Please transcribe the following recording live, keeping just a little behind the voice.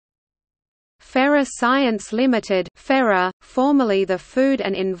FERA Science Limited (FERA), formerly the Food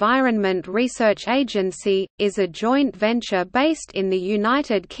and Environment Research Agency, is a joint venture based in the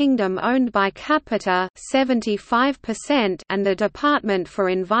United Kingdom owned by Capita 75% and the Department for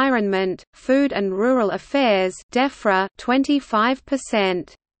Environment, Food and Rural Affairs (DEFRA)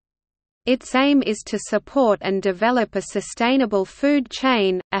 25%. Its aim is to support and develop a sustainable food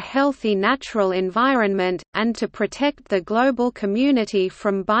chain, a healthy natural environment, and to protect the global community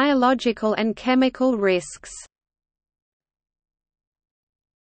from biological and chemical risks.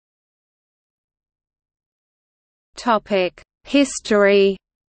 History.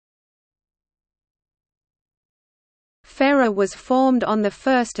 FERA was formed on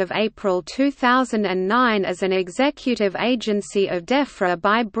 1 April 2009 as an executive agency of DEFRA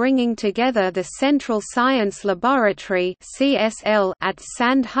by bringing together the Central Science Laboratory (CSL) at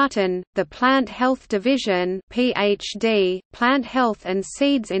Sandhutton, the Plant Health Division (PhD), Plant Health and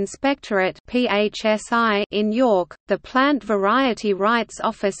Seeds Inspectorate (PHSI) in York, the Plant Variety Rights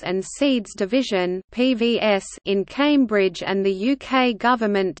Office and Seeds Division (PVS) in Cambridge, and the UK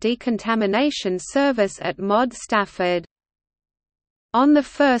Government Decontamination Service at Mod Stafford. On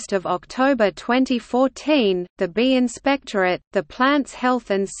 1 October 2014, the Bee Inspectorate, the Plants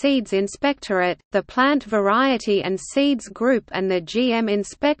Health and Seeds Inspectorate, the Plant Variety and Seeds Group and the GM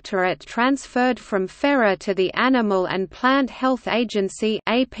Inspectorate transferred from FERA to the Animal and Plant Health Agency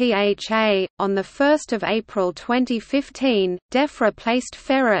 (APHA). On 1 April 2015, DEFRA placed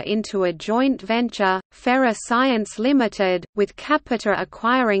FERA into a joint venture, FERA Science Limited, with Capita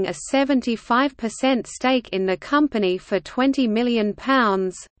acquiring a 75% stake in the company for £20 million.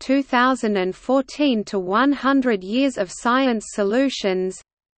 2014 to 100 Years of Science Solutions.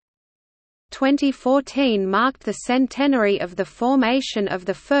 2014 marked the centenary of the formation of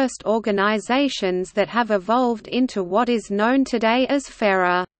the first organizations that have evolved into what is known today as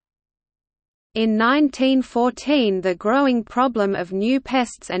FERA. In 1914, the growing problem of new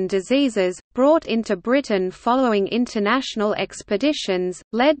pests and diseases, brought into Britain following international expeditions,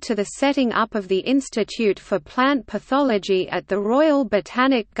 led to the setting up of the Institute for Plant Pathology at the Royal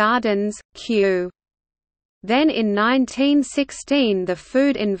Botanic Gardens, Kew. Then in 1916 the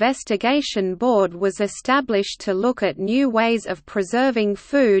Food Investigation Board was established to look at new ways of preserving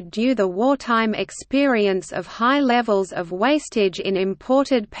food due the wartime experience of high levels of wastage in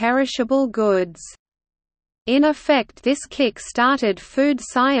imported perishable goods. In effect, this kick-started food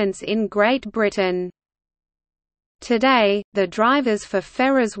science in Great Britain. Today, the drivers for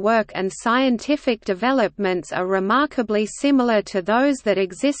FERA's work and scientific developments are remarkably similar to those that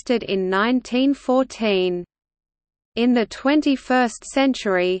existed in 1914. In the 21st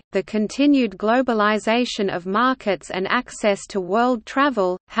century, the continued globalization of markets and access to world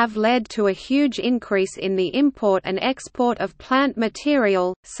travel, have led to a huge increase in the import and export of plant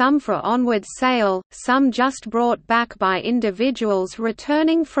material, some for onward sale, some just brought back by individuals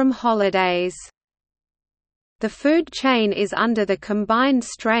returning from holidays. The food chain is under the combined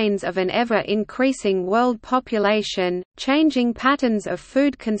strains of an ever-increasing world population, changing patterns of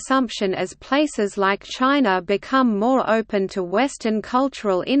food consumption as places like China become more open to Western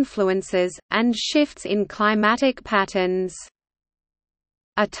cultural influences, and shifts in climatic patterns.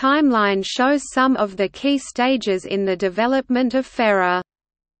 A timeline shows some of the key stages in the development of FERA.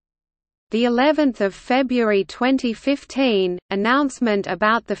 The 11th of February 2015, announcement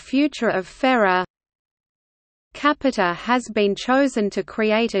about the future of FERA. Capita has been chosen to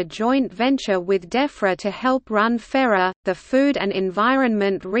create a joint venture with DEFRA to help run FERA, the Food and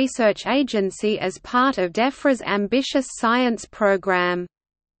Environment Research Agency, as part of DEFRA's ambitious science program.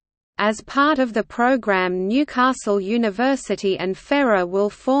 As part of the program, Newcastle University and FERA will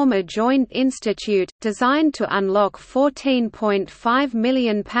form a joint institute, designed to unlock £14.5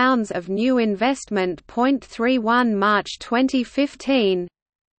 million of new investment. 31 March 2015.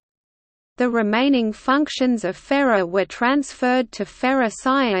 The remaining functions of FERA were transferred to FERA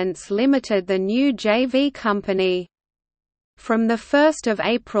Science Limited, the new JV company. From 1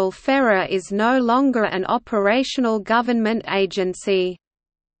 April, FERA is no longer an operational government agency.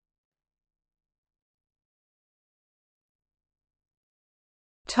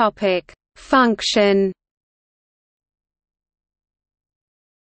 Function.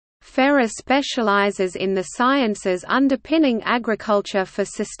 FERA specializes in the sciences underpinning agriculture for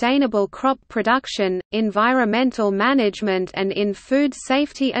sustainable crop production, environmental management and in food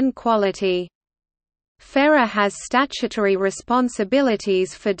safety and quality. FERA has statutory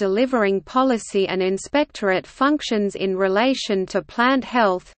responsibilities for delivering policy and inspectorate functions in relation to plant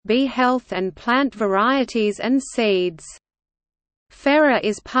health, bee health and plant varieties and seeds. FERA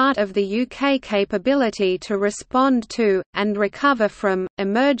is part of the UK capability to respond to, and recover from,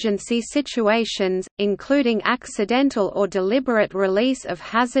 emergency situations, including accidental or deliberate release of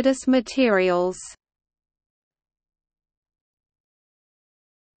hazardous materials.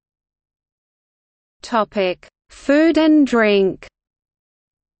 Food and drink.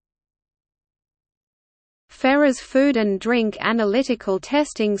 FERA's food and drink analytical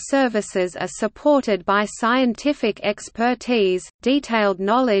testing services are supported by scientific expertise, detailed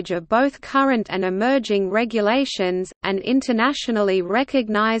knowledge of both current and emerging regulations, and internationally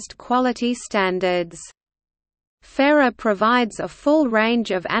recognized quality standards. FERA provides a full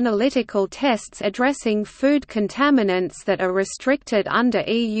range of analytical tests addressing food contaminants that are restricted under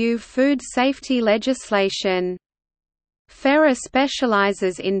EU food safety legislation. FERA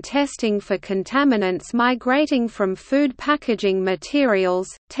specializes in testing for contaminants migrating from food packaging materials,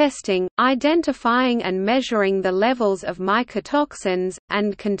 testing, identifying and measuring the levels of mycotoxins,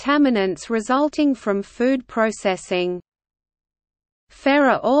 and contaminants resulting from food processing.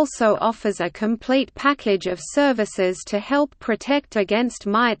 FERA also offers a complete package of services to help protect against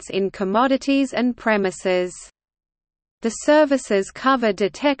mites in commodities and premises. The services cover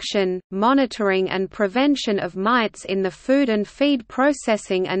detection, monitoring and prevention of mites in the food and feed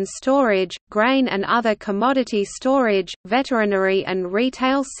processing and storage, grain and other commodity storage, veterinary and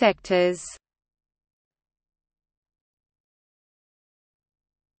retail sectors.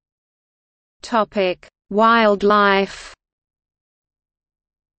 Wildlife.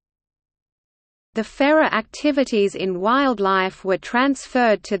 The FERA activities in wildlife were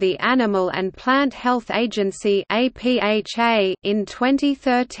transferred to the Animal and Plant Health Agency (APHA) in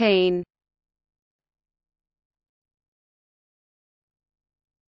 2013.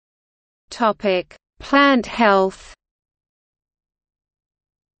 Topic: Plant health.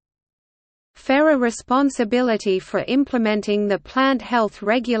 FERA responsibility for implementing the plant health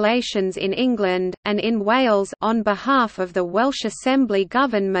regulations in England, and in Wales on behalf of the Welsh Assembly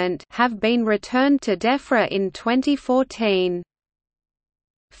Government have been returned to DEFRA in 2014.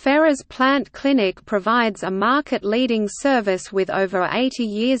 FERA's Plant Clinic provides a market-leading service with over 80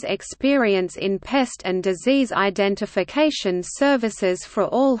 years' experience in pest and disease identification services for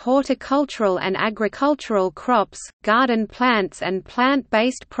all horticultural and agricultural crops, garden plants and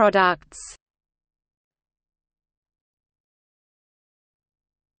plant-based products.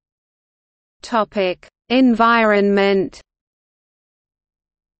 Environment.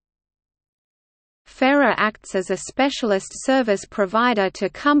 FERA acts as a specialist service provider to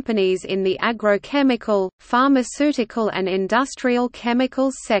companies in the agrochemical, pharmaceutical and industrial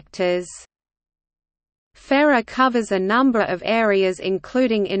chemicals sectors. FERA covers a number of areas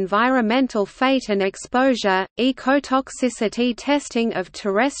including environmental fate and exposure, ecotoxicity testing of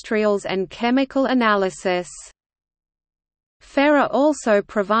terrestrials and chemical analysis. FERA also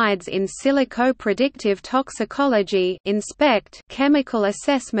provides in silico predictive toxicology chemical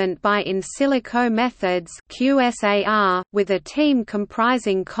assessment by in silico methods QSAR, with a team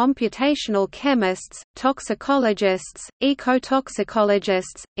comprising computational chemists, toxicologists,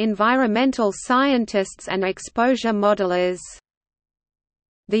 ecotoxicologists, environmental scientists and exposure modelers.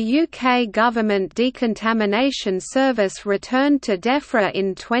 The UK Government Decontamination Service returned to DEFRA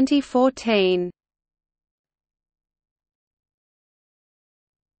in 2014.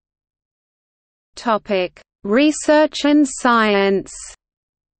 Research and science.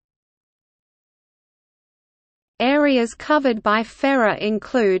 Areas covered by FERA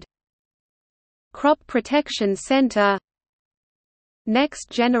include Crop Protection Center, Next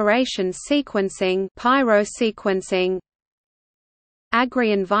Generation Sequencing pyrosequencing,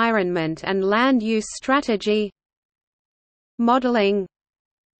 Agri-environment and land use strategy, Modeling,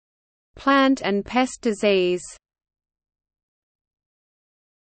 Plant and pest disease.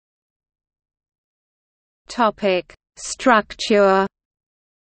 Structure.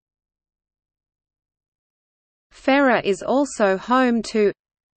 FERA is also home to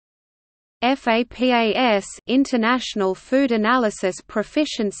FAPAS International Food Analysis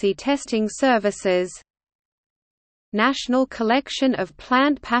Proficiency Testing Services, National Collection of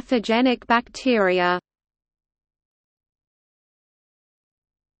Plant Pathogenic Bacteria.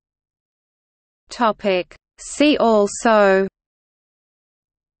 See also: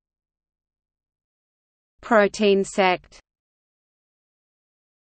 Protein sect.